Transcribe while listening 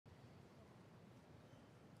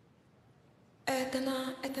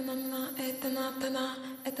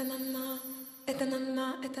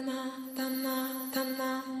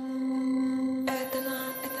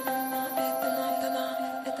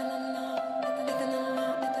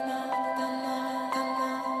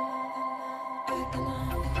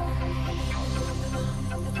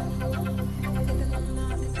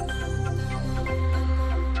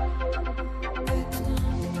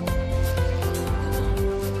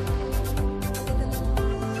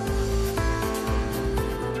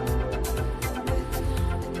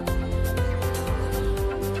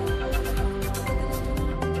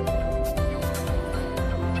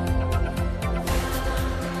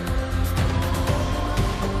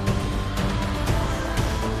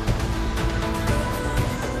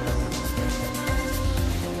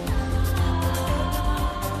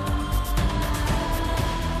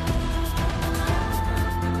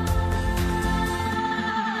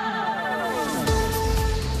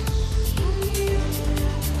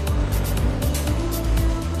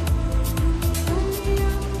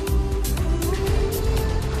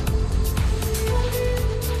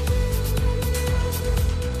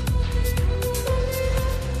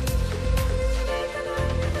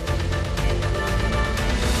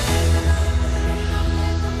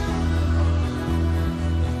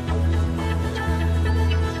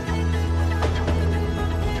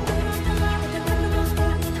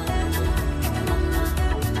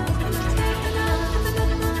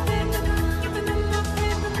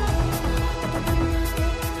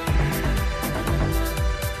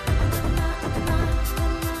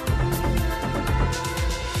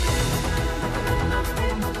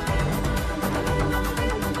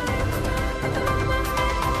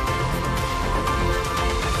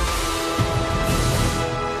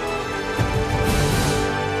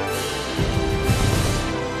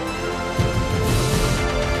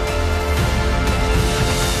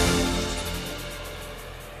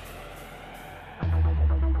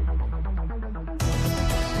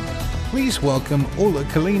Please welcome Ola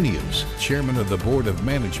Kalenius, Chairman of the Board of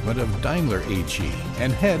Management of Daimler AG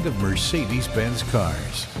and Head of Mercedes-Benz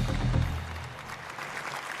Cars.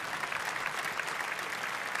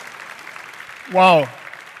 Wow,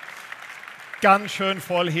 ganz schön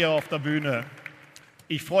voll hier auf der Bühne.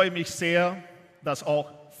 Ich freue mich sehr, dass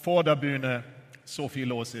auch vor der Bühne so viel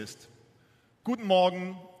los ist. Guten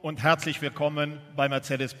Morgen und herzlich willkommen bei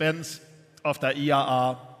Mercedes-Benz auf der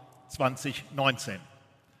IAA 2019.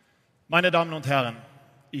 Meine Damen und Herren,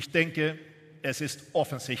 ich denke, es ist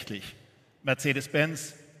offensichtlich,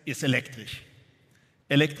 Mercedes-Benz ist elektrisch.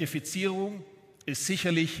 Elektrifizierung ist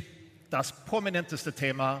sicherlich das prominenteste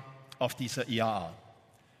Thema auf dieser IAA.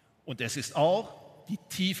 Und es ist auch die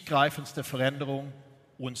tiefgreifendste Veränderung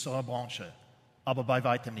unserer Branche, aber bei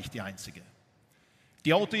weitem nicht die einzige.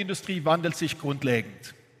 Die Autoindustrie wandelt sich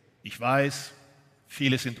grundlegend. Ich weiß,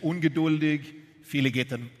 viele sind ungeduldig, viele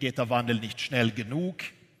geht der Wandel nicht schnell genug.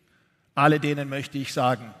 Alle denen möchte ich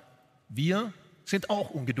sagen, wir sind auch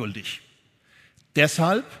ungeduldig.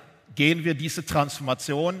 Deshalb gehen wir diese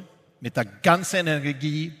Transformation mit der ganzen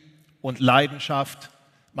Energie und Leidenschaft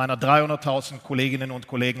meiner 300.000 Kolleginnen und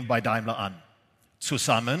Kollegen bei Daimler an,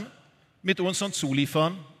 zusammen mit unseren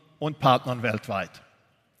Zulieferern und Partnern weltweit.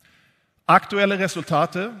 Aktuelle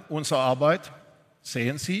Resultate unserer Arbeit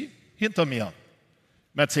sehen Sie hinter mir.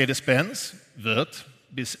 Mercedes-Benz wird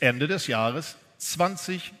bis Ende des Jahres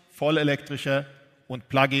 20 vollelektrische und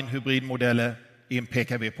Plug-in-Hybrid-Modelle im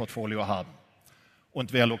Pkw-Portfolio haben.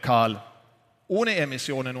 Und wer lokal ohne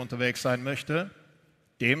Emissionen unterwegs sein möchte,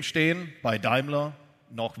 dem stehen bei Daimler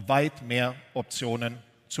noch weit mehr Optionen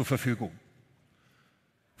zur Verfügung.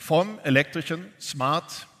 Vom elektrischen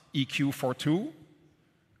Smart EQ42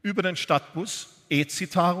 über den Stadtbus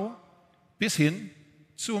e-Citaro bis hin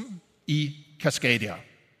zum e-Cascadia.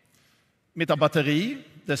 Mit der Batterie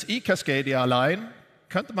des e-Cascadia allein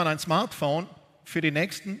könnte man ein Smartphone für die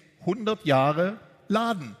nächsten 100 Jahre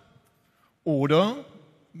laden oder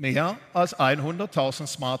mehr als 100.000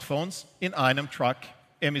 Smartphones in einem Truck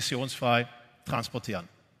emissionsfrei transportieren.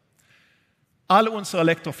 Alle unsere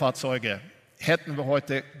Elektrofahrzeuge hätten wir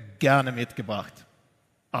heute gerne mitgebracht,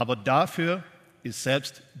 aber dafür ist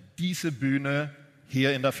selbst diese Bühne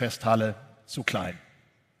hier in der Festhalle zu klein.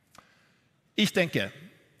 Ich denke,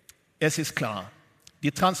 es ist klar,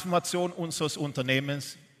 die Transformation unseres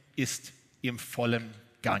Unternehmens ist im vollen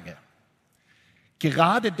Gange.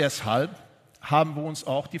 Gerade deshalb haben wir uns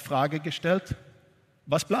auch die Frage gestellt,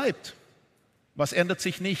 was bleibt? Was ändert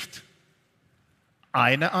sich nicht?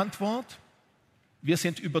 Eine Antwort: Wir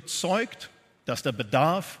sind überzeugt, dass der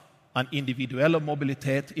Bedarf an individueller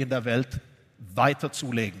Mobilität in der Welt weiter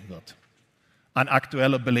zulegen wird. Ein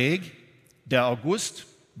aktueller Beleg: Der August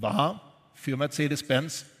war für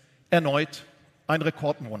Mercedes-Benz erneut ein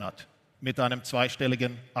Rekordmonat mit einem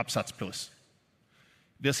zweistelligen Absatzplus.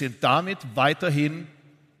 Wir sind damit weiterhin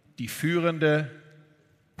die führende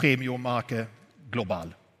Premium-Marke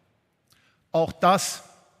global. Auch das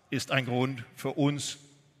ist ein Grund für uns,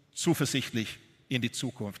 zuversichtlich in die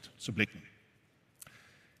Zukunft zu blicken.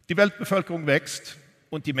 Die Weltbevölkerung wächst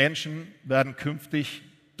und die Menschen werden künftig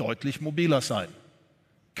deutlich mobiler sein.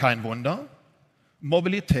 Kein Wunder,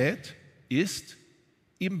 Mobilität ist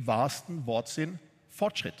im wahrsten Wortsinn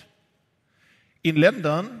Fortschritt. In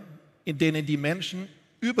Ländern, in denen die Menschen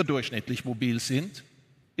überdurchschnittlich mobil sind,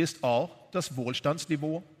 ist auch das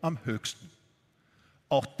Wohlstandsniveau am höchsten.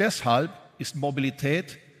 Auch deshalb ist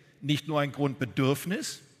Mobilität nicht nur ein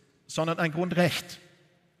Grundbedürfnis, sondern ein Grundrecht.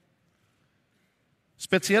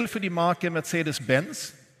 Speziell für die Marke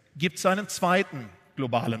Mercedes-Benz gibt es einen zweiten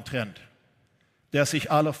globalen Trend, der sich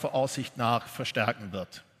aller Voraussicht nach verstärken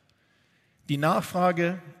wird. Die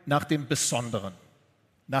Nachfrage nach dem Besonderen,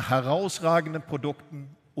 nach herausragenden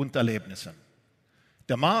Produkten und Erlebnissen.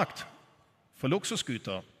 Der Markt für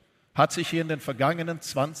Luxusgüter hat sich hier in den vergangenen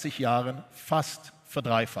 20 Jahren fast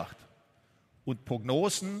verdreifacht. Und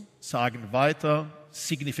Prognosen sagen weiter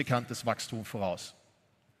signifikantes Wachstum voraus.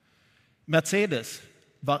 Mercedes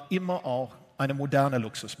war immer auch eine moderne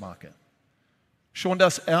Luxusmarke. Schon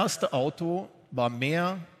das erste Auto war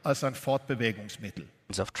mehr als ein Fortbewegungsmittel.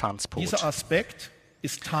 Dieser Aspekt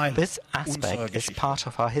ist Teil unserer Geschichte. Part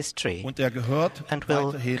of our history und er gehört and will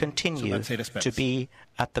weiterhin zu continue Mercedes-Benz. to be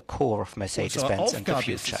at the core of Mercedes-Benz in the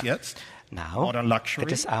Aufgabe ist es future. jetzt, Now, modern luxury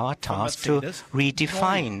it is our von task to Mercedes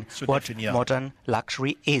redefine neu zu what definieren. modern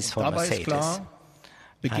luxury is for Dabei ist Mercedes. klar,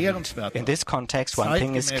 begehrenswerter, In this context, one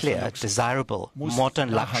thing is zeitgemäßer clear. Luxus Desirable, muss modern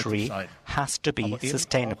nachhaltig luxury sein, has to be aber eben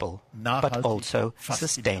sustainable, auch but nachhaltig also faszinierend.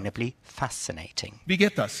 sustainably fascinating. Wie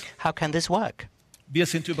geht das? How can this work? Wir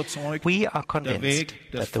sind überzeugt, We are der convinced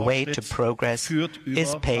Weg des that the way to Fortschritts progress führt über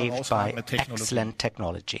is paved by herausragende Technologie. excellent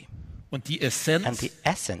technology. Und die And Essenz the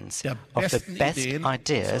essence der of the besten best Ideen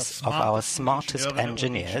ideas unserer of our smartesten smartest Ingenieurinnen und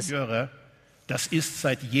engineers Ingenieure, das ist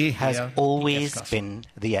seit has jeher die always S-Klasse. been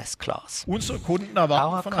the S-Class. Unsere Kunden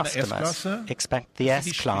erwarten Our von einer customers S-Klasse, expect the dass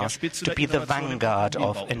sie die S-Class Speerspitze to der be the Innovation im vanguard of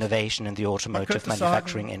Automobilbau ist. innovation in the automotive könnte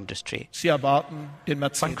manufacturing sagen, industry. Sie erwarten den One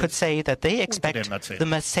could Mercedes. say that they den expect Mercedes. the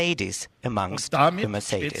Mercedes amongst Und damit the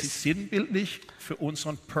steht sie Mercedes. sinnbildlich für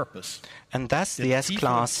unseren Purpose. And thus the Der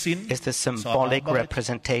S-Class tiefere Sinn is the zur symbolic Arbeit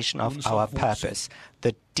representation of unserer our Wurzeln. purpose,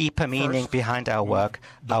 the deeper meaning First, behind our work,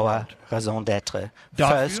 the our world. raison d'être.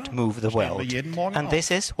 Dafür First, move the stehen wir world. jeden Morgen And auf. this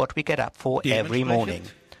is what we get up for every morning.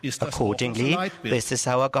 Dementsprechend ist das auch Accordingly, unser Leitbild, this is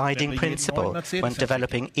our guiding wenn wir jeden principle neuen Mercedes when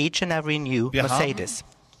developing each and every new Wir Mercedes.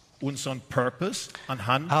 haben unseren Purpose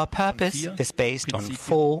anhand Our von purpose 4 is based on Prinzipien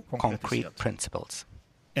 4 concrete konkretisiert. principles.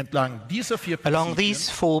 Entlang dieser 4 Along Prinzipien these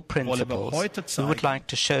 4 wollen wir principles, heute we would zeigen, like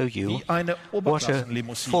to show you wie eine what a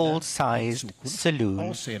Oberklassenlimousine full-sized in Zukunft saloon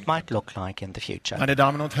aussehen might könnte. look like in the future. Meine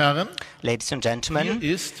Damen und Herren, Ladies and gentlemen,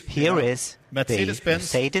 hier ist here der is the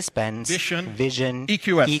Mercedes-Benz Mercedes-Benz Vision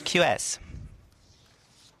EQS. EQS.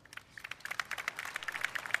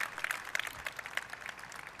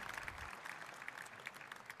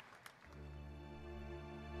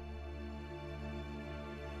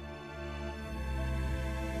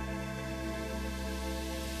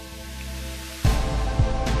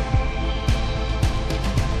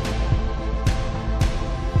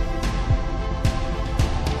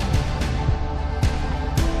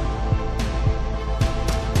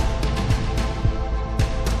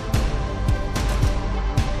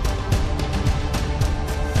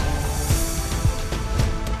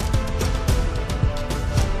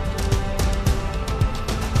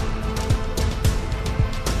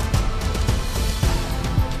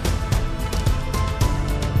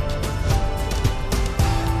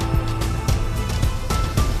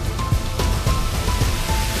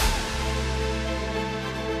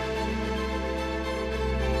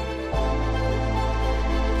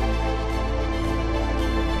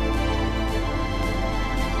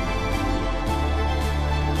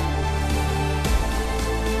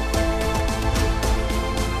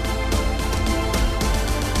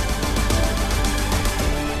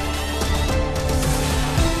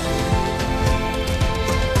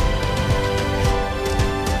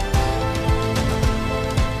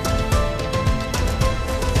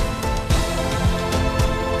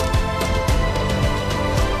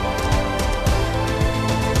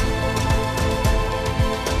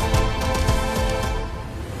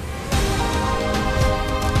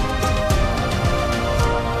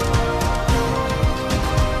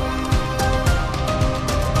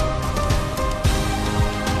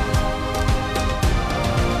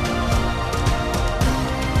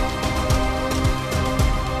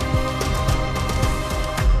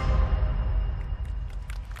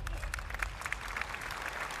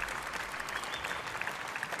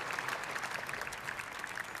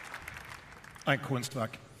 ein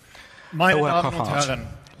Kunstwerk. A Meine work Damen of und art. Herren,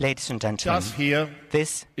 Ladies and gentlemen, das hier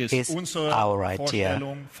this ist is unsere our idea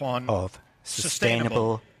Vorstellung von of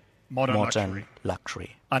sustainable modern luxury.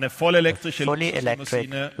 Eine vollelektrische Fully electric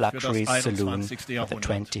Luxuslimousine luxury für das saloon 21. for the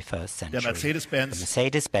Jahrhundert. 21st Der century. The Mercedes-Benz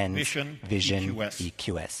Mercedes-Benz Vision Vision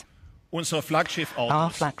EQS. Unsere Our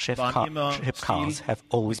Flaggschiff-Autos flagship waren immer cars have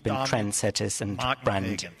always been damit trendsetters and brand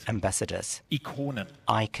markenprägend. ambassadors, Ikonen.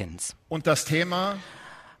 icons. Und das Thema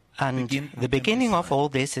And beginnt the mit dem beginning of Design. all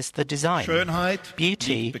this is the design. Schönheit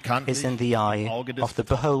Beauty liegt bekanntlich is in the eye im Auge des of the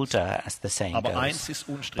beholder, as the saying Aber goes. eins ist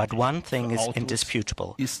unstrittig. But one thing Für is Autos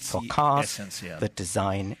indisputable. ist For sie cars, essentiell. the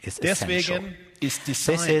design is essential. Deswegen ist This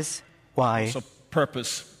Design is why unser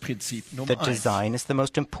Purpose-Prinzip the Nummer 1. design is the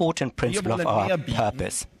most important Wir principle of wollen our mehr bieten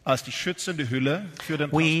purpose. als die schützende Hülle für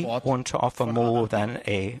den We Transport want to offer von more anderen.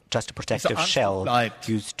 than just a protective Anspruch shell bleibt.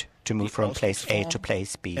 used to move Die from place A to Ausdrucksform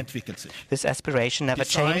place B. entwickelt sich. This aspiration never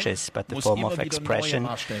Design changes, but the muss form immer of wieder expression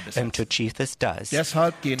neue Maßstäbe setzen. to achieve this does.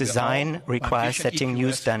 Deshalb gehen wir Design auch beim requires Vision setting new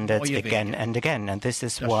EQS standards neue again Wege. and again, and this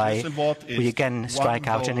is Das why Schlüsselwort we ist again strike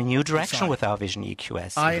out in a new direction Design. with our Vision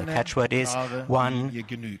EQS. The Eine catchword is klare one Linie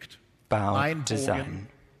genügt. bound Ein design. Bogen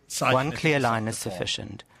zeichnet One clear die line gesamte is Form.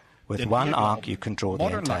 sufficient. With Denn one wir arc glauben, you can draw the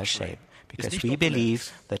modern entire luxury shape. ist Because nicht we believe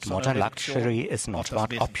Opulenz, that sondern modern Reduktion luxury is auf not das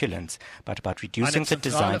about Wesentliche. opulence, but about reducing the zentrale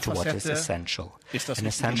design to what is Facette essential. ist das An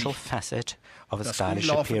richtige essential Licht. facet of a Das stylish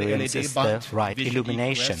umlaufende appearance is the LED-Band right Vision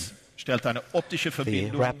illumination. EQS stellt eine optische The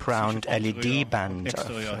Verbindung wraparound zwischen LED Interieur band und of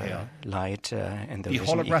Exterieur her. light in the Die Vision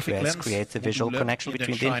holographic EQS lens creates a visual Module connection in den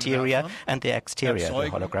between the interior Scheinwerfern and the exterior. The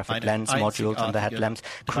erzeugen holographic eine lens modules and the einzigartige headlamps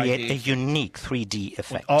create a 3D-Effekt. unique 3D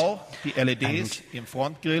effect. Und auch die LEDs im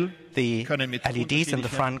Frontgrill The können mit LEDs in the unterschiedlichen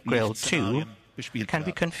front grille too Lichtszenarien bespielt can be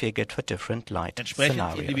werden. configured for different light Entsprechend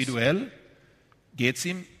scenarios. individuell geht es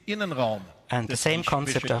im Innenraum. And the des same Vision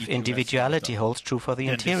concept of EQS individuality weiter. holds true for the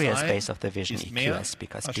Denn interior Design space of the Vision ist mehr EQS,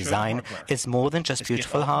 because als schöne design Hardware. is more than just Es geht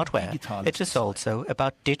beautiful auch um hardware. digitales It is Design. also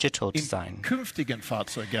about digital In design. künftigen In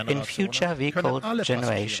Fahrzeuggenerationen future vehicle können alle Passagiere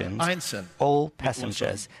generations, einzeln all mit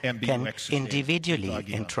passengers unserem can MBUX-System individually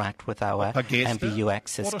interagieren. interact with our Per Geste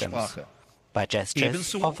MBUX oder systems Sprache. by gestures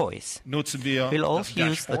Ebenso or voice. nutzen wir We'll das also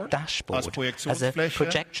use the Dashboard dashboard als as a Projektionsfläche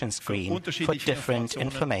projection für screen for unterschiedliche different Informationen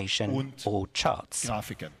information und or charts.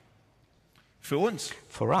 Grafiken. Für uns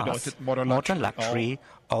For us, bedeutet Modern modern Luxury luxury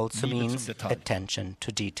also Liebe zum means Detail. attention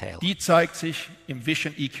to detail. Die zeigt sich im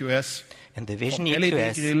Vision EQS In the Vision vom EQS,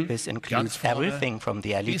 LED-Grill this ganz includes vorne everything from the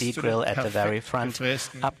bis LED zu den grill at the very perfekt front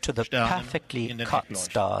gefrästen up to the Sternen perfectly in den cut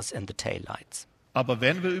Heckleuchten. stars in the taillights. Aber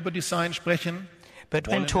wenn wir über Design sprechen, But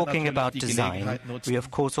wollen when wir talking natürlich about die design, Gelegenheit nutzen, we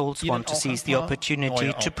of course also Ihnen want to auch ein seize the paar opportunity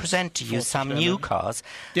neue to Autos present to you some new vorzustellen, cars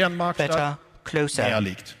deren that Marktstart are closer näher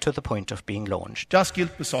liegt. to the point of being launched. Das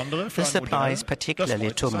gilt besonders für This ein Modell, applies das particularly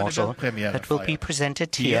heute to a seine model Weltpremiere that will be feiert.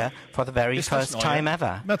 presented Hier here for the very ist das first neue time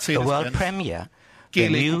ever, the Mercedes-Benz world premiere, the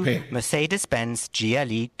GLE new Coupé. Mercedes-Benz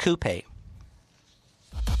GLE Coupe.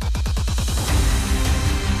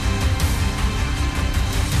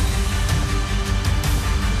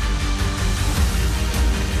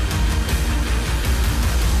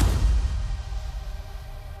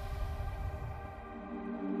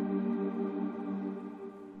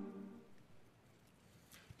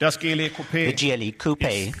 Das GLE The Coupé GLE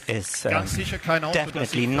Coupe is ganz sicher kein Auto, das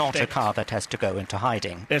definitely sich not a versteckt. car that has to go into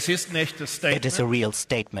hiding. Es ist ein echtes It is a Statement. real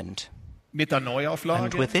statement. Mit der Neuauflage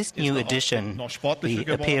And with this ist new der edition, Ausdruck noch sportlicher the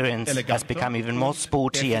geworden, appearance has eleganter become even more und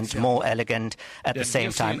sporty and effizienter. more elegant at the Denn same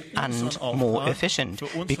wir time sehen and unseren more Auftrag efficient, für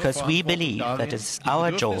unsere because we Verantwortung believe that darin, it's die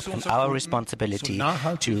our Bedürfnisse job and unserer our Kunden responsibility so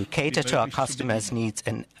nachhaltig to wie cater to our möglich zu customers' bedienen. needs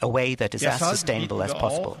in a way that is as Deshalb sustainable as bieten wir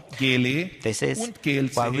possible. auch GLE This is und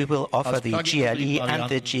GLC why we will offer als the Plug-in-Hybrid GLE and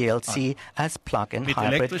the Varianten GLC as plug-in Mit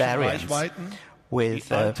hybrid elektrischen variants, Reichweiten, with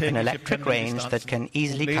die an alltägliche electric range that can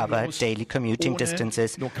easily cover problemlos daily commuting ohne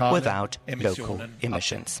distances lokale without local Emissionen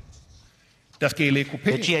emissions. Das GLE The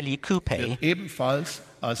Coupé GLE Coupe wird ebenfalls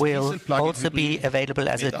als will also be Diesel-Plug-in-Hybrid available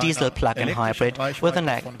as a mit diesel einer plug-in hybrid elektrischen with an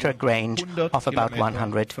Reichweite von electric rund range 100 of about Kilometern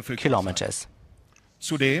 100 verfügbar sein. kilometers.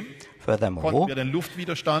 Zudem konnten Furthermore, wir den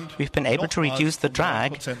Luftwiderstand we've been able to nochmals reduce the um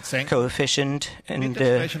drag 9% senken, coefficient in mit the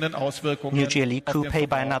entsprechenden Auswirkungen new GLE auf den Coupe by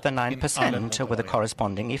Verbrauch another in allen 9% with a Motorrädern.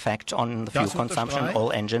 corresponding effect on the fuel Das consumption in unterstreicht,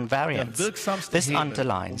 all engine der variants. wirksamste This Hebel,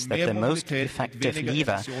 underlines that mehr the most Mobilität mit effective weniger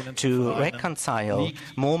lever Emissionen zu to vereinen, reconcile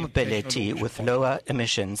liegt more im mobility with technologischen lower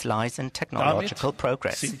emissions lies in technological Damit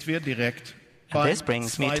progress. sind wir direkt And beim this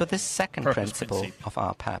brings me to the second principle Purpose-Prinzip. of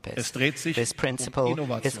our purpose. Es dreht sich This principle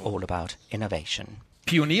Innovation. is all about innovation.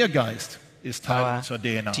 Pioniergeist ist Teil Our unserer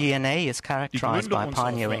DNA. DNA is Die characterized Gründer by unserer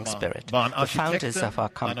pioneering Firma spirit. waren The founders Architekten of our einer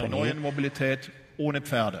company neuen Mobilität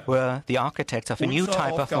were the architects of a new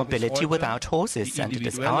type of mobility without horses, and it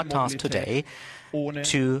is our task today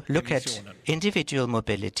to look at individual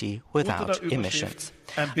mobility without emissions.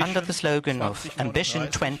 Under the slogan of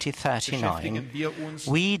Ambition 2039,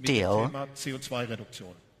 we deal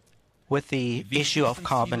with the issue of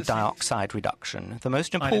carbon dioxide reduction. The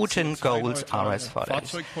most important goals are as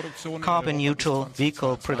follows. Carbon-neutral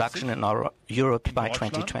vehicle production in Europe by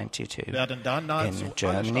 2022. In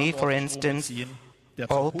Germany, for instance,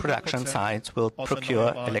 all production sites will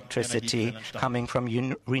procure electricity coming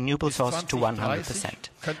from renewable sources to 100%.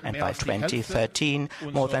 And by 2013,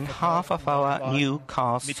 more than half of our new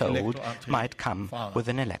cars sold might come with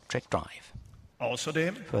an electric drive.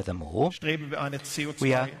 Furthermore,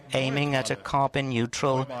 we are aiming at a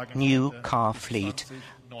carbon-neutral new car fleet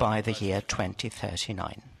by the year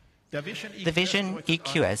 2039. The Vision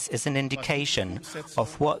EQS is an indication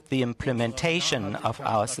of what the implementation of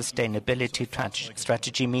our sustainability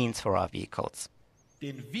strategy means for our vehicles.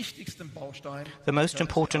 The most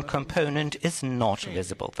important component is not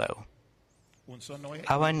visible, though.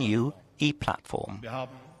 Our new e-platform.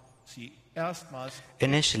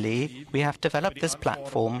 Initially, we have developed this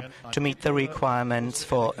platform to meet the requirements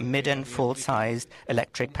for mid- and full-sized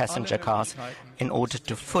electric passenger cars in order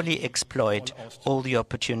to fully exploit all the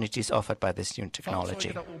opportunities offered by this new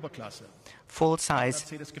technology.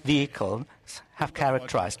 Full-size vehicles have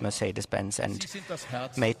characterized Mercedes-Benz and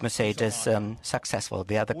made Mercedes successful.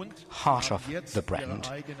 They are the heart of the brand.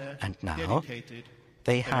 And now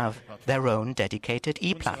they have their own dedicated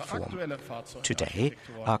e-platform. Today,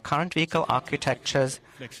 our current vehicle architectures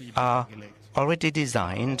are already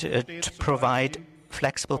designed to provide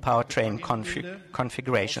flexible powertrain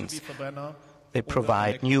configurations. They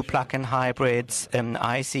provide new plug-in hybrids,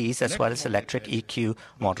 ICs, as well as electric EQ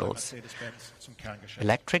models.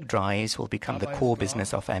 Electric drives will become the core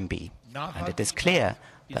business of MB. And it is clear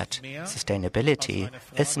that sustainability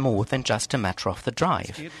is more than just a matter of the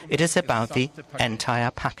drive. It is about the entire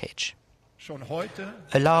package.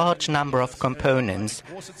 A large number of components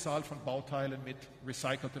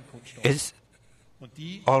is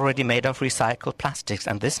already made of recycled plastics,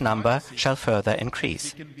 and this number shall further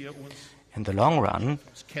increase. In the long run,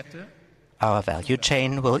 our value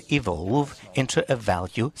chain will evolve into a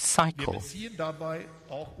value cycle.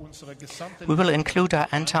 We will include our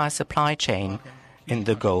entire supply chain in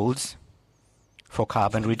the goals for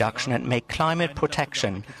carbon reduction and make climate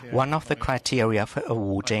protection one of the criteria for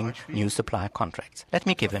awarding new supplier contracts. Let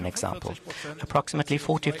me give an example. Approximately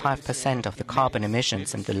 45% of the carbon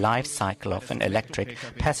emissions in the life cycle of an electric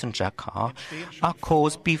passenger car are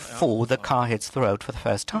caused before the car hits the road for the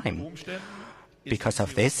first time. Because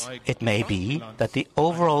of this, it may be that the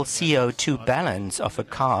overall CO2 balance of a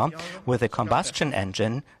car with a combustion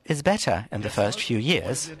engine is better in the first few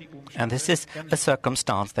years, and this is a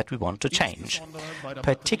circumstance that we want to change.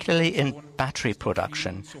 Particularly in battery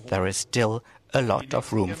production, there is still a lot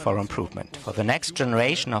of room for improvement. For the next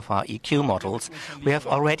generation of our EQ models, we have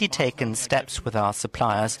already taken steps with our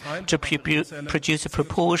suppliers to produce a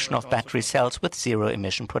proportion of battery cells with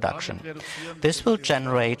zero-emission production. This will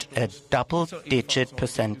generate a double-digit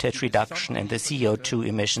percentage reduction in the CO2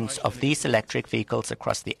 emissions of these electric vehicles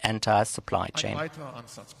across the entire supply chain.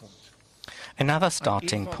 Another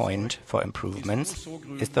starting point for improvements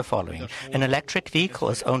is the following. An electric vehicle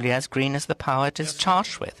is only as green as the power it is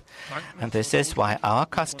charged with. And this is why our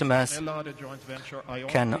customers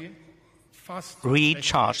can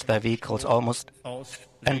recharge their vehicles almost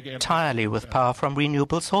entirely with power from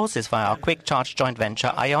renewable sources via our quick charge joint venture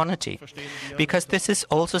Ionity, because this is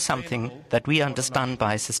also something that we understand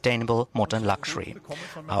by sustainable modern luxury.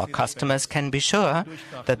 Our customers can be sure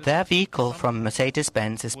that their vehicle from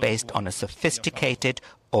Mercedes-Benz is based on a sophisticated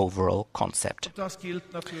overall concept.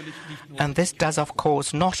 And this does, of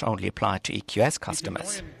course, not only apply to EQS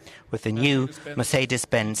customers. With the new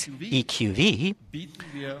Mercedes-Benz EQV,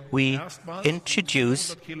 we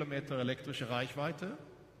introduce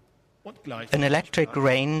an electric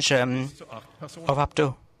range of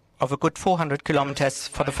a good 400 kilometers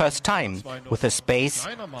for the first time, with a space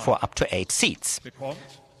for up to 8 seats.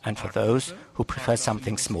 And for those who prefer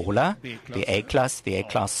something smaller, the A-Class, the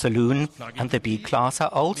A-Class Saloon and the B-Class are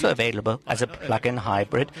also available as a plug-in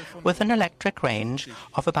hybrid with an electric range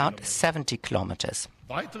of about 70 kilometers.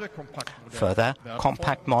 Further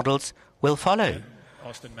compact models will follow,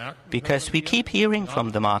 because we keep hearing from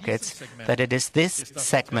the markets that it is this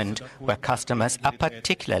segment where customers are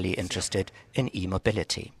particularly interested in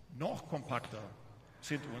e-mobility.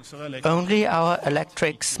 Only our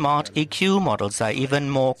electric Smart EQ models are even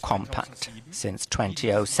more compact. Since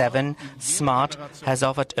 2007, Smart has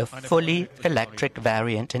offered a fully electric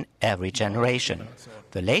variant in every generation.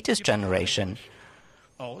 The latest generation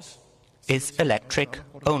is electric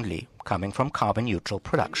only, coming from carbon-neutral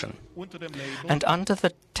production. And under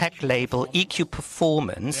the tech label EQ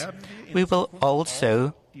Performance, we will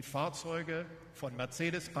also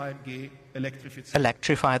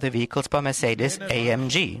electrify the vehicles by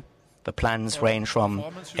Mercedes-AMG. The plans range from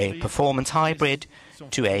a performance hybrid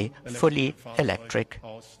to a fully electric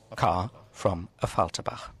car from a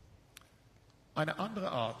Falterbach.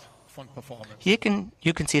 Here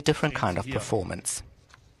you can see a different kind of performance.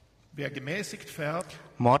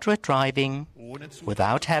 Moderate driving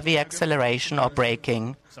without heavy acceleration or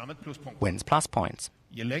braking wins plus points.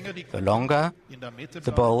 The longer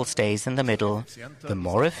the bowl stays in the middle, the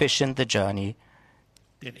more efficient the journey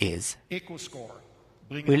is.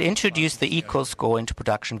 We'll introduce the Eco Score into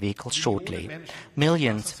production vehicles shortly.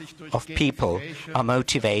 Millions of people are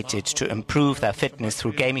motivated to improve their fitness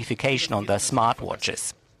through gamification on their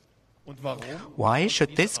smartwatches. Why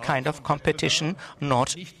should this kind of competition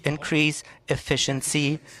not increase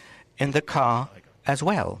efficiency in the car as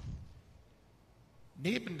well?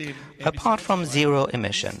 Apart from zero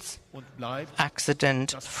emissions,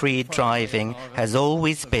 accident-free driving has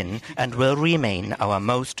always been and will remain our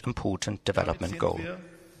most important development goal.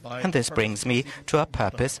 And this brings me to our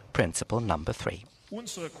purpose principle number 3.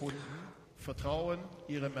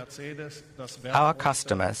 Our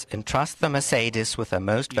customers entrust the Mercedes with their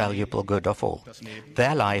most valuable good of all,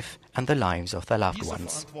 their life and the lives of their loved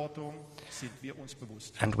ones.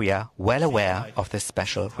 And we are well aware of this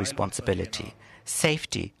special responsibility.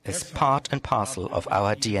 Safety is part and parcel of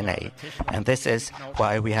our DNA, and this is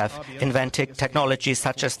why we have invented technologies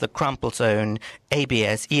such as the crumple zone,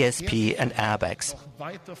 ABS, ESP and airbags.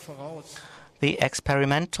 The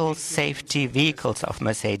experimental safety vehicles of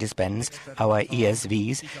Mercedes-Benz, our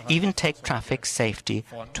ESVs, even take traffic safety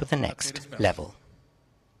to the next level.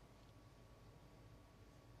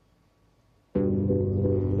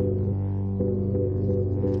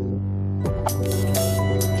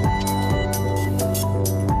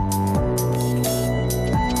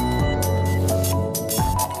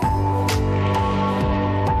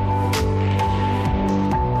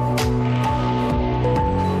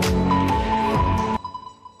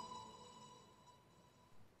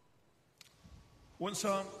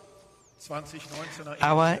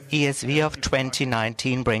 Our ESV of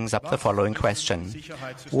 2019 brings up the following question.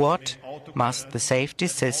 What must the safety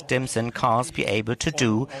systems in cars be able to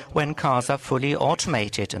do when cars are fully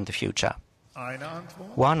automated in the future?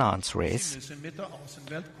 One answer is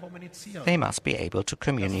they must be able to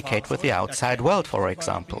communicate with the outside world, for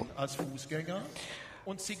example.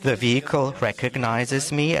 The vehicle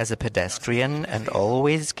recognizes me as a pedestrian and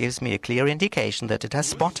always gives me a clear indication that it has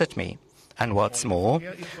spotted me. And what's more,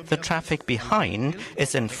 the traffic behind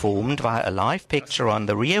is informed via a live picture on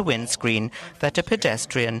the rear windscreen that a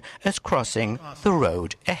pedestrian is crossing the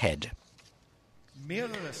road ahead.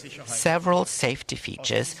 Several safety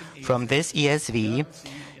features from this ESV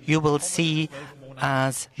you will see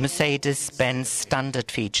as Mercedes-Benz standard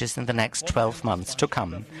features in the next 12 months to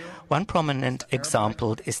come. One prominent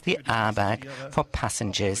example is the airbag for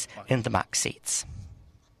passengers in the back seats.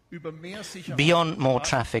 Beyond more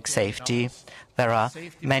traffic safety, there are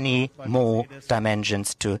many more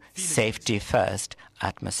dimensions to safety first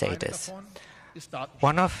at Mercedes.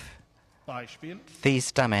 One of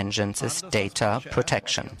these dimensions is data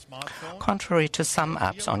protection. Contrary to some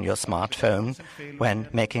apps on your smartphone, when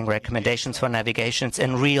making recommendations for navigations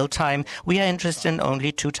in real time, we are interested in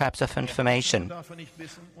only 2 types of information: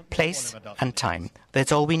 place and time.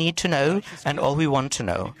 That's all we need to know and all we want to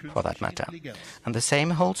know, for that matter. And the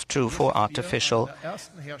same holds true for artificial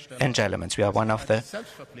intelligence. We are one of the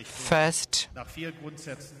first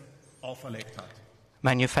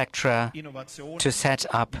manufacturer to set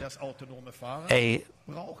up a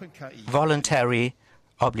voluntary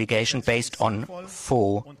obligation based on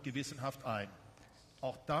 4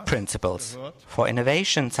 principles. For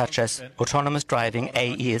innovation such as autonomous driving,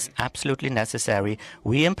 AE is absolutely necessary.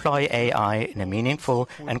 We employ AI in a meaningful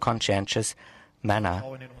and conscientious manner.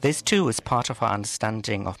 This too is part of our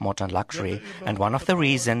understanding of modern luxury and one of the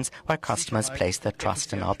reasons why customers place their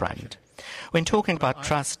trust in our brand. When talking about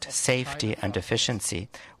trust, safety and efficiency,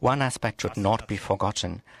 one aspect should not be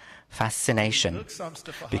forgotten: fascination.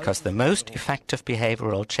 Because the most effective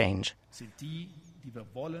behavioral change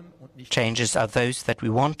Changes are those that we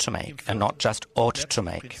want to make and not just ought to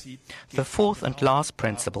make. The fourth and last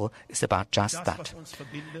principle is about just that.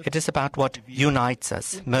 It is about what unites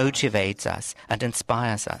us, motivates us, and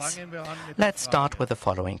inspires us. Let's start with the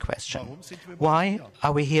following question. Why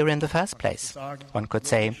are we here in the first place? One could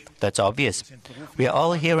say, that's obvious. We are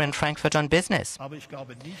all here in Frankfurt on business.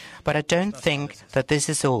 But I don't think that this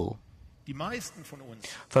is all.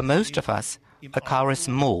 For most of us, a car is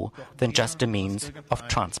more than just a means of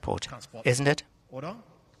transport, isn't it?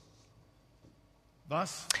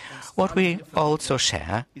 What we also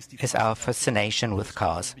share is our fascination with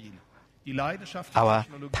cars, our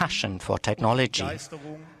passion for technology,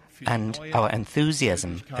 and our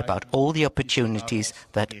enthusiasm about all the opportunities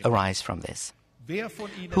that arise from this.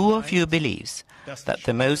 Who of you believes that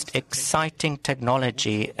the most exciting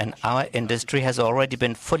technology in our industry has already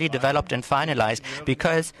been fully developed and finalized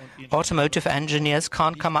because automotive engineers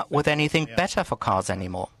can't come up with anything better for cars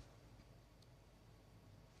anymore?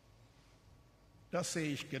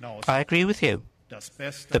 I agree with you.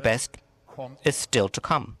 The best is still to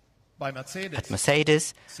come. At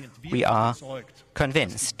Mercedes, we are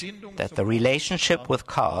convinced that the relationship with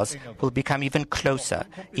cars will become even closer,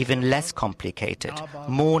 even less complicated,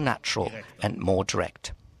 more natural and more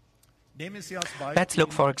direct. Let's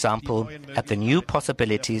look, for example, at the new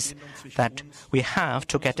possibilities that we have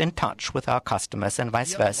to get in touch with our customers and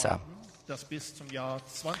vice versa.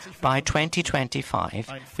 By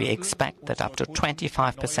 2025, we expect that up to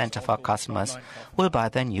 25% of our customers will buy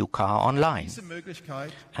their new car online.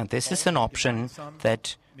 And this is an option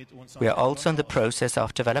that we are also in the process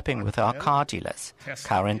of developing with our car dealers.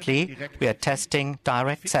 Currently, we are testing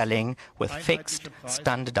direct selling with fixed,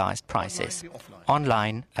 standardized prices,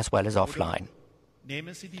 online as well as offline.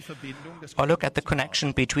 Or look at the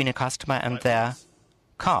connection between a customer and their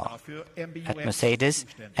car. At Mercedes,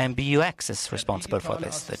 MBUX is responsible for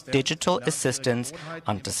this. The digital assistant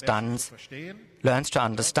learns to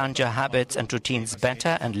understand your habits and routines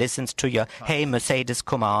better and listens to your "Hey Mercedes"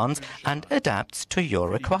 commands and adapts to your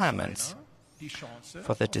requirements.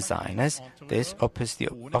 For the designers, this offers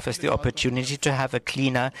the opportunity to have a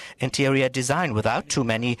cleaner interior design without too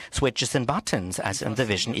many switches and buttons, as in the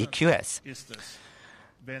Vision EQS.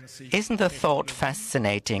 Isn't the thought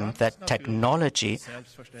fascinating that technology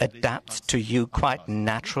adapts to you quite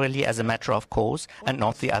naturally as a matter of course and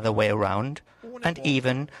not the other way around, and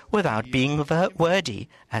even without being wordy,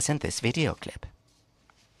 as in this video clip?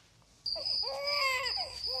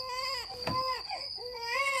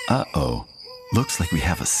 Uh-oh. Looks like we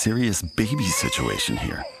have a serious baby situation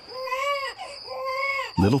here.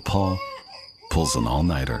 Little Paul pulls an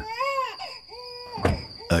all-nighter.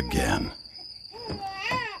 Again.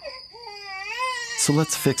 So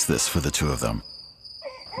let's fix this for the two of them.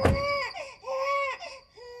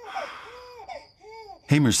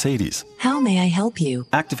 Hey Mercedes. How may I help you?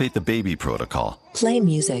 Activate the baby protocol. Play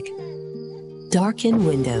music. Darken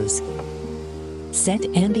windows. Set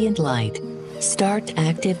ambient light. Start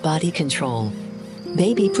active body control.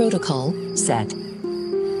 Baby protocol set.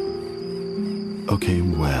 Okay,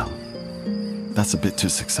 well, that's a bit too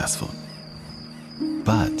successful.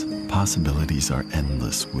 But possibilities are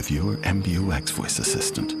endless with your MBUX voice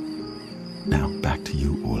assistant. Now back to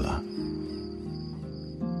you, Ola.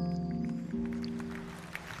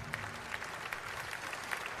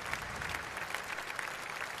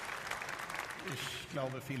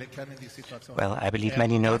 Well, I believe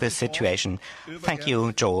many know this situation. Thank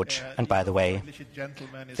you, George. And by the way,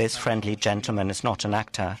 this friendly gentleman is not an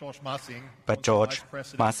actor, but George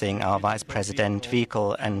Massing, our Vice President,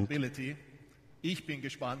 Vehicle and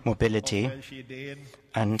Mobility.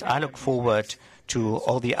 And I look forward to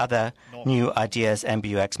all the other new ideas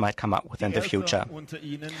MBUX might come up with in the future.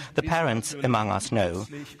 The parents among us know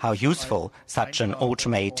how useful such an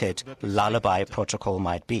automated lullaby protocol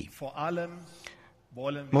might be.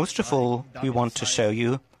 Most of all, we want to show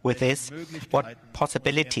you with this what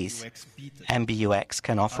possibilities MBUX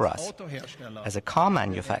can offer us. As a car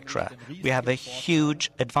manufacturer, we have a huge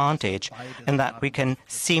advantage in that we can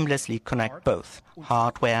seamlessly connect both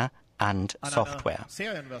hardware and software.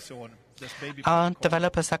 Our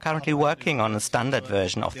developers are currently working on a standard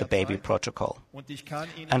version of the baby protocol,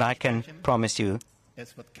 and I can promise you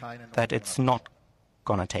that it's not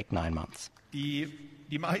going to take 9 months.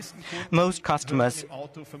 Most customers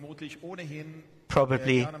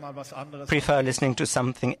probably prefer listening to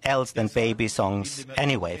something else than baby songs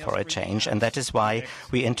anyway for a change, and that is why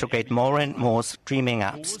we integrate more and more streaming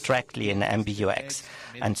apps directly in MBUX.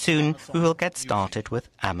 And soon we will get started with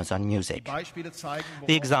Amazon Music.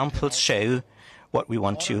 The examples show what we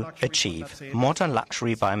want to achieve. Modern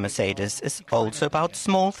luxury by Mercedes is also about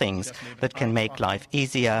small things that can make life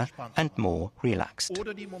easier and more relaxed.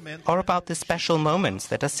 Or about the special moments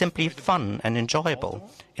that are simply fun and enjoyable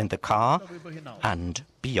in the car and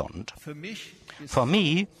beyond. For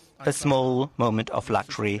me, a small moment of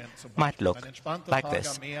luxury might look like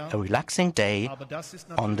this: a relaxing day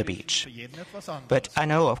on the beach. But I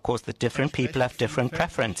know, of course, that different people have different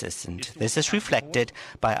preferences, and this is reflected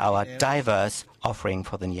by our diverse offering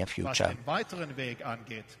for the near future.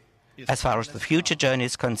 As far as the future journey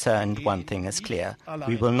is concerned, one thing is clear: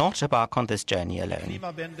 we will not embark on this journey alone.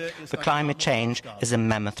 The climate change is a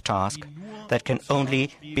mammoth task that can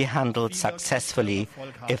only be handled successfully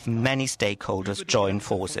if many stakeholders join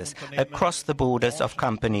forces across the borders of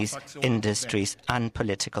companies, industries and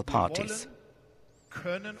political parties.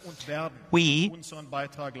 We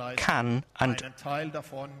can and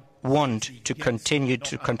want to continue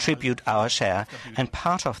to contribute our share, and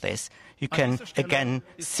part of this you can again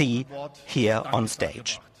see here on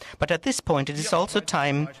stage. But at this point, it is also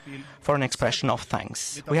time for an expression of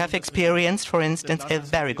thanks. We have experienced, for instance, a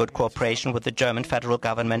very good cooperation with the German federal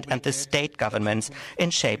government and the state governments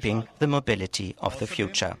in shaping the mobility of the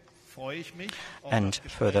future. And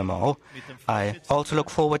furthermore, I also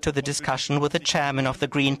look forward to the discussion with the chairman of the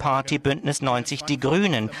Green Party, Bündnis 90 Die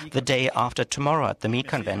Grünen, the day after tomorrow at the ME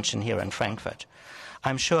convention here in Frankfurt.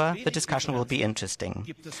 I'm sure the discussion will be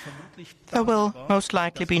interesting. There will most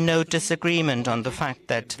likely be no disagreement on the fact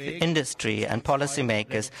that the industry and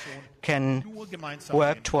policymakers can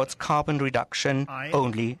work towards carbon reduction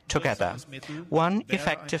only together. One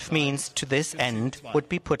effective means to this end would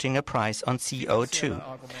be putting a price on CO2.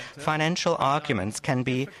 Financial arguments can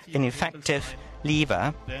be an effective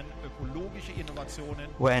lever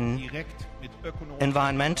when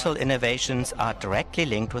environmental innovations are directly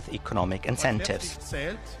linked with economic incentives.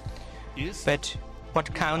 But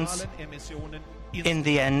what counts in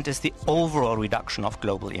the end is the overall reduction of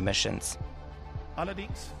global emissions.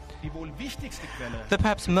 The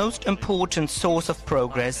perhaps most important source of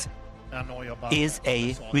progress is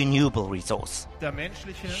a renewable resource: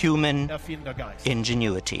 human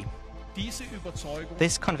ingenuity.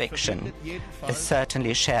 This conviction is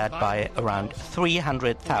certainly shared by around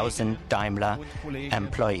 300,000 Daimler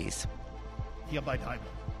employees.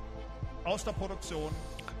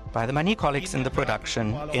 By the many colleagues in the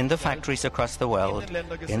production, in the factories across the world,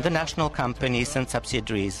 in the national companies and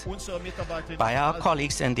subsidiaries, by our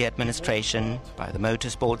colleagues in the administration, by the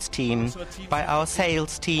motorsports team, by our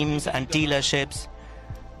sales teams and dealerships,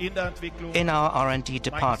 in our R&D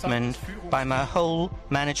department, by my whole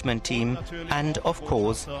management team, and of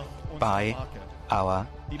course by our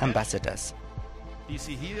ambassadors.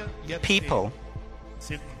 People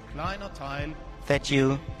that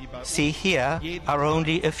you see here are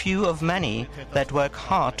only a few of many that work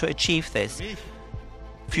hard to achieve this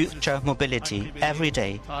future mobility every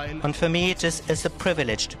day. And for me it is a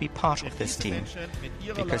privilege to be part of this team,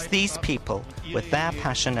 because these people with their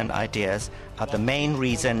passion and ideas are the main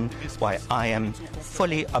reason why I am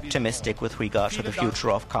fully optimistic with regard to the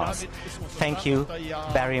future of cars. Thank you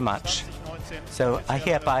very much. So I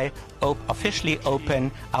hereby officially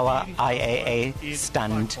open our IAA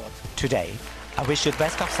stand today. I wish you the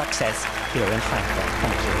best of success here in Frankfurt.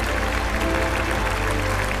 Thank you.